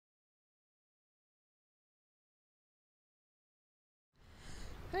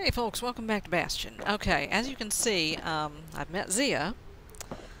Hey folks, welcome back to Bastion. Okay, as you can see, I've met Zia.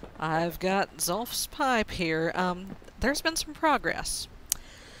 I've got Zolf's pipe here. There's been some progress.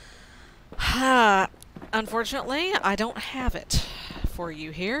 Unfortunately, I don't have it for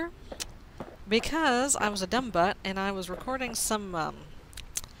you here because I was a dumb butt and I was recording some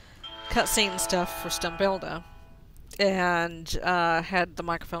cutscene stuff for Stumbelda and had the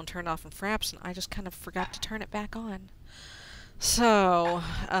microphone turned off in Fraps, and I just kind of forgot to turn it back on. So,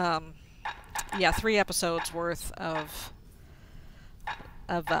 yeah, 3 episodes worth of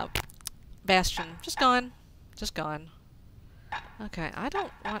Bastion. Just gone. Just gone. Okay, I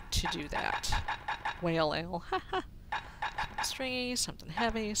don't want to do that. Whale ale. Haha. Stringy, something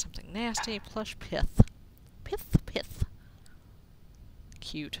heavy, something nasty, plush pith. Pith.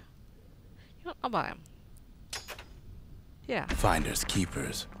 Cute. You know, I'll buy them. Yeah. Finders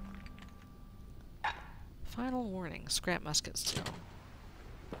keepers. Final warning. Scrap musket still.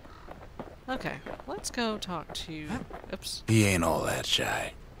 Okay, let's go talk to... Oops. He ain't all that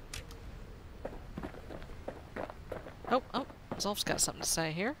shy. Oh, Zolf's got something to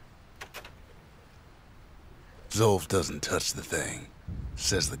say here. Zolf doesn't touch the thing.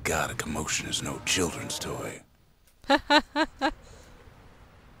 Says the god of commotion is no children's toy.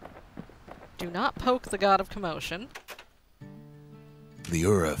 Do not poke the god of commotion. The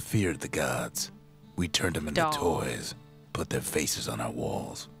Ura feared the gods. We turned them into Dog. toys, put their faces on our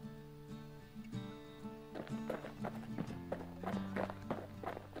walls.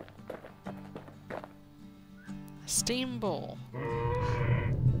 Steam bowl.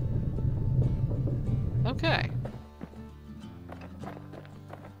 Okay.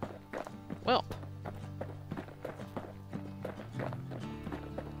 Well.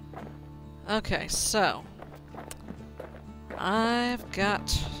 Okay, so I've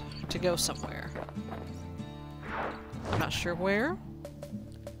got to go somewhere. I'm not sure where.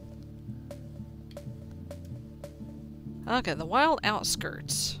 Okay, the wild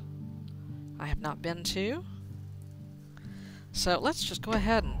outskirts. I have not been to. So let's just go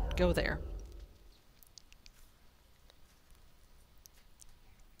ahead and go there.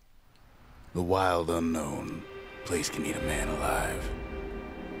 The wild unknown. Place can eat a man alive.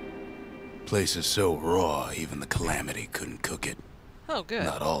 Place is so raw, even the calamity couldn't cook it. Oh, good.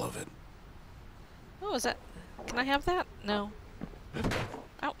 Not all of it. Oh, is that... Can I have that? No.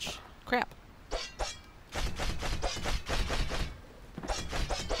 Ouch. Crap.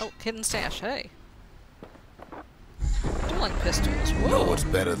 Oh, hidden stash. Hey. Dueling pistols. Whoa. Know what's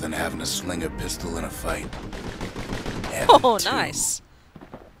better than having a slinger pistol in a fight? Having Oh, two. nice.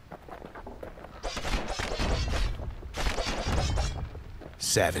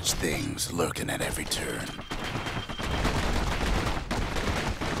 Savage things lurking at every turn.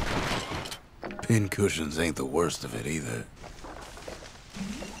 Pin cushions ain't the worst of it either.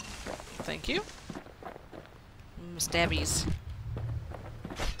 Thank you. Stabbies.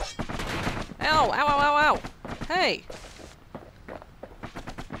 Ow. Hey.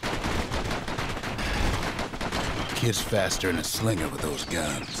 Kid's faster than a slinger with those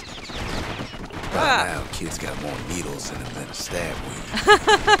guns. By now, kids got more needles in them than a stab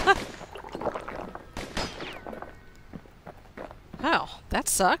wound. Wow, that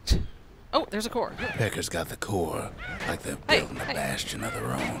sucked. Oh, there's a core. Pecker's got the core, like they're building a bastion of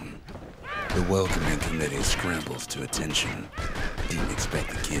their own. The welcoming committee scrambles to attention. Didn't expect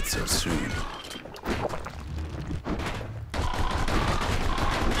the kid so soon.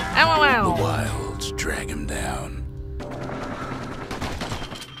 Ow. The wilds drag him down.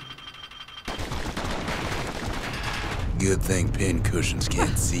 Good thing pin cushions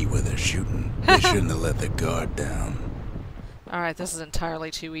can't see where they're shooting. They shouldn't have let their guard down. Alright, this is entirely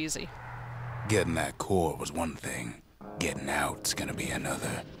too easy. Getting that core was one thing. Getting out's gonna be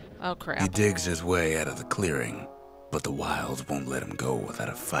another. Oh, crap. He digs his way out of the clearing, but the wilds won't let him go without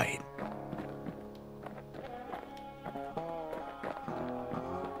a fight.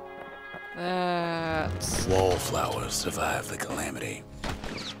 That's... Wallflowers survived the calamity.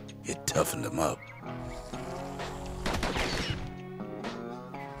 It toughened him up.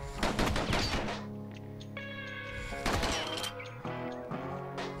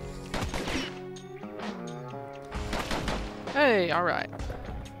 Hey, alright.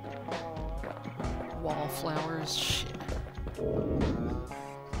 Wallflowers, shit.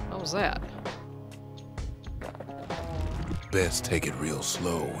 What was that? Best take it real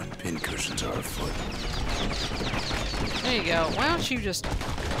slow when pin cushions are afoot. There you go. Why don't you just...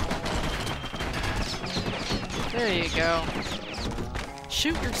 There you go.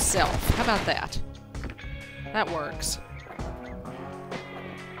 Shoot yourself. How about that? That works.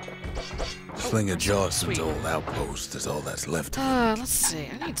 Slinger Jawson's old outpost is all that's left of him. Let's see.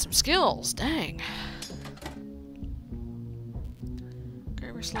 I need some skills. Dang.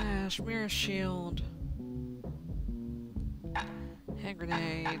 Graver Slash, Mirror Shield, Hand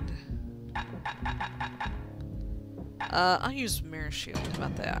Grenade. I'll use Mirror Shield. How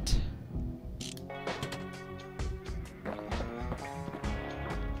about that?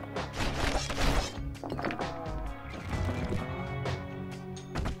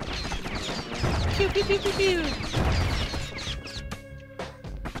 Pew pew pew pew pew!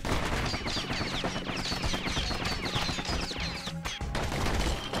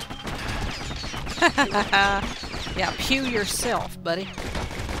 Yeah, pew yourself, buddy.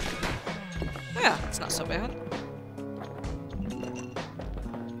 Yeah, it's not so bad.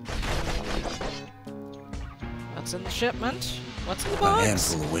 What's in the shipment? What's in the box? A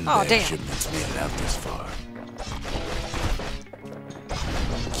handful of windbag shipments made it out this far.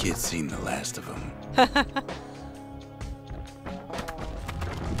 Kid's seen the last of them.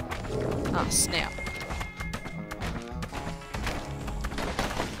 Oh, snap.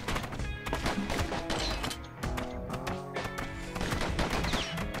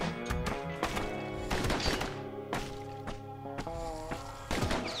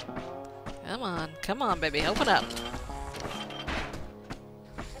 Come on, baby, open up.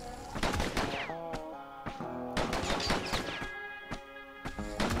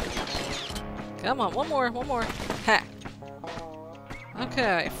 Come on, one more. Ha!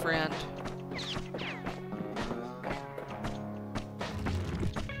 Okay, friend.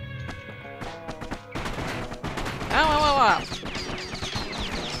 Ow.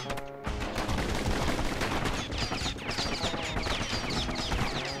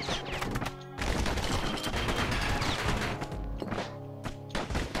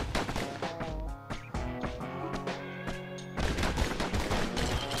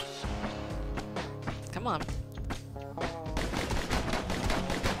 Come on.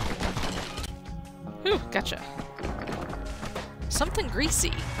 Whew, gotcha. Something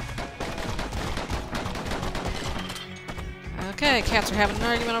greasy. Okay, cats are having an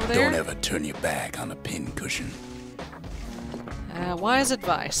argument over there. Don't ever turn your back on a pin cushion. Wise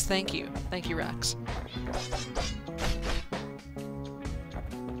advice. Thank you. Thank you, Rex.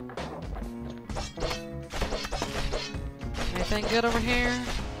 Anything good over here?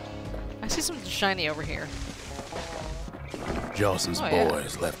 I see something shiny over here. Jawson's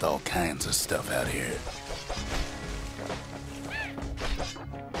boys left all kinds of stuff out here.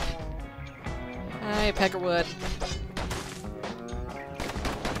 Hey, Peckerwood.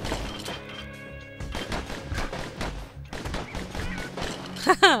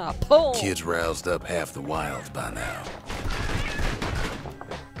 Haha, pull! Kids roused up half the wilds by now.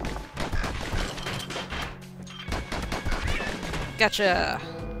 Gotcha!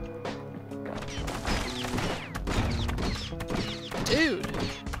 Dude!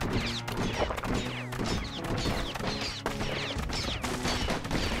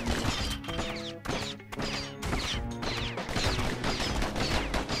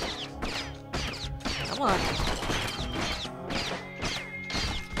 Come on.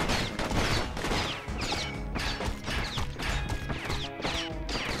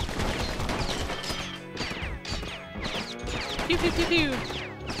 Pew pew pew pew!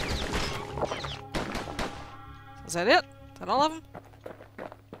 Is that it? Is that all of them?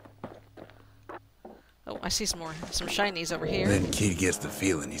 Oh, I see some shinies over here. Then Kid gets the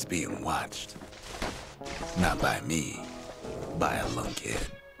feeling he's being watched. Not by me, by a lunkhead.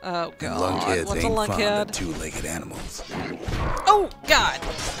 Oh god, and lunkheads what's a ain't lunkhead? fond of two-legged animals. Oh god!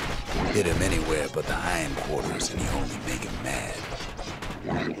 Hit him anywhere but the hindquarters and you only make him mad.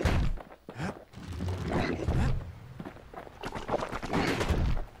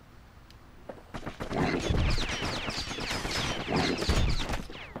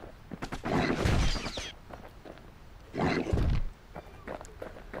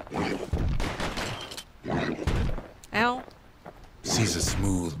 Ow. Sees a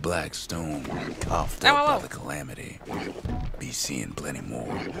smooth black stone coughed up by the calamity. Be seeing plenty more.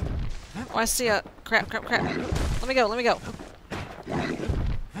 Oh, I see a... Crap. Let me go.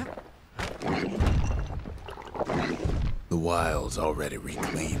 The wilds already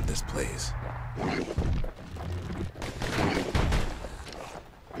reclaimed this place.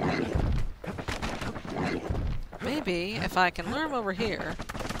 Maybe if I can lure him over here.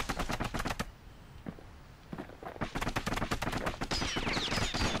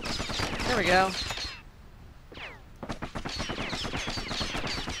 There we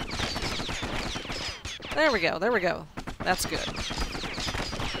go. There we go. That's good.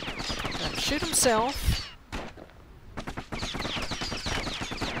 Then shoot himself.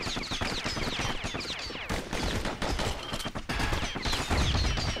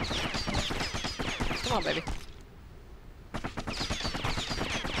 Come on, baby.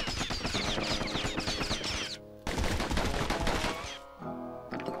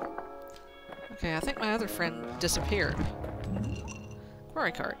 Okay, I think my other friend disappeared.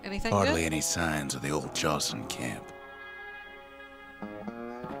 Quarry cart. Anything Hardly good? any signs of the old Jocelyn camp.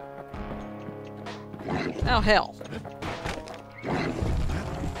 Oh, hell.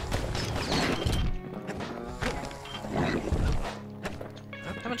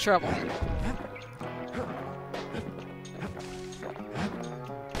 I'm in trouble.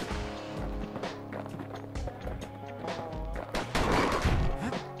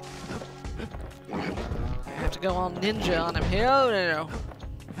 I have to go all ninja on him. Hell no.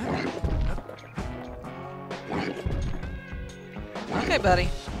 Okay, buddy.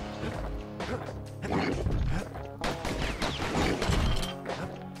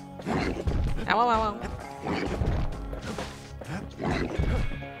 Ow, ow, ow, ow.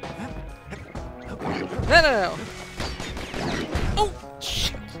 No, no, no. Oh,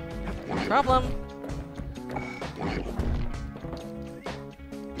 shit. Problem.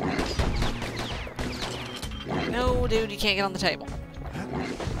 No, dude, you can't get on the table.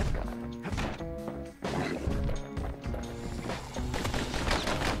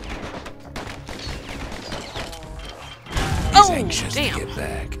 He's anxious damn. to get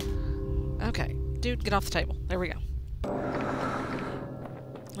back. Okay. Dude, get off the table. There we go.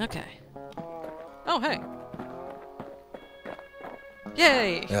 Okay. Oh, hey.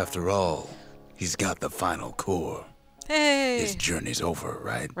 Yay! After all, he's got the final core. Hey! His journey's over,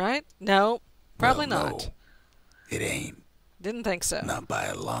 right? Right? No. Probably Well, not. no, it ain't. Didn't think so. Not by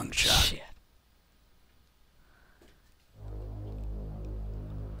a long shot. Shit.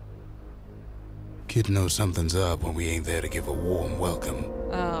 Kid knows something's up when we ain't there to give a warm welcome.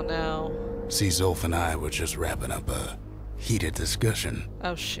 Oh, no. See, Zolf and I were just wrapping up a heated discussion.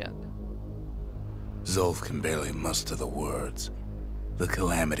 Oh, shit. Zolf can barely muster the words. The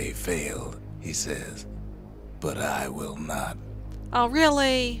calamity failed, he says. But I will not. Oh,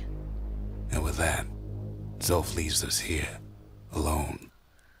 really? And with that, Zolf leaves us here, alone.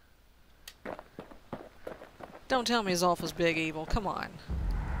 Don't tell me Zolf is big evil. Come on.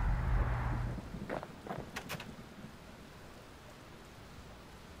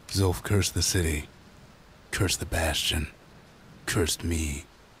 Zolf cursed the city, cursed the Bastion, cursed me,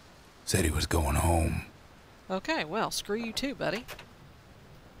 said he was going home. Okay, well, screw you too, buddy.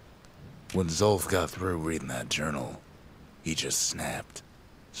 When Zolf got through reading that journal, he just snapped.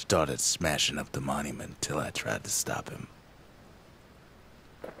 Started smashing up the monument till I tried to stop him.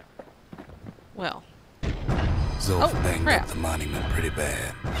 Well. Zolf Oh, banged crap. up the monument pretty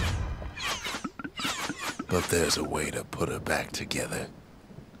bad. But there's a way to put her back together.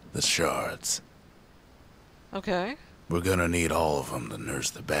 The shards. Okay. We're gonna need all of them to nurse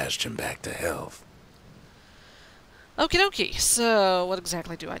the Bastion back to health. Okie dokie. So, what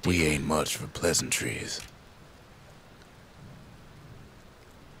exactly do I do? We ain't much for pleasantries.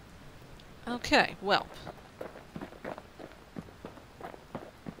 Okay, well.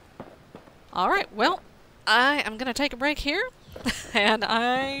 Alright, well, I am going to take a break here, and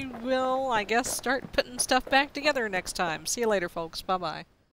I will, I guess, start putting stuff back together next time. See you later, folks. Bye-bye.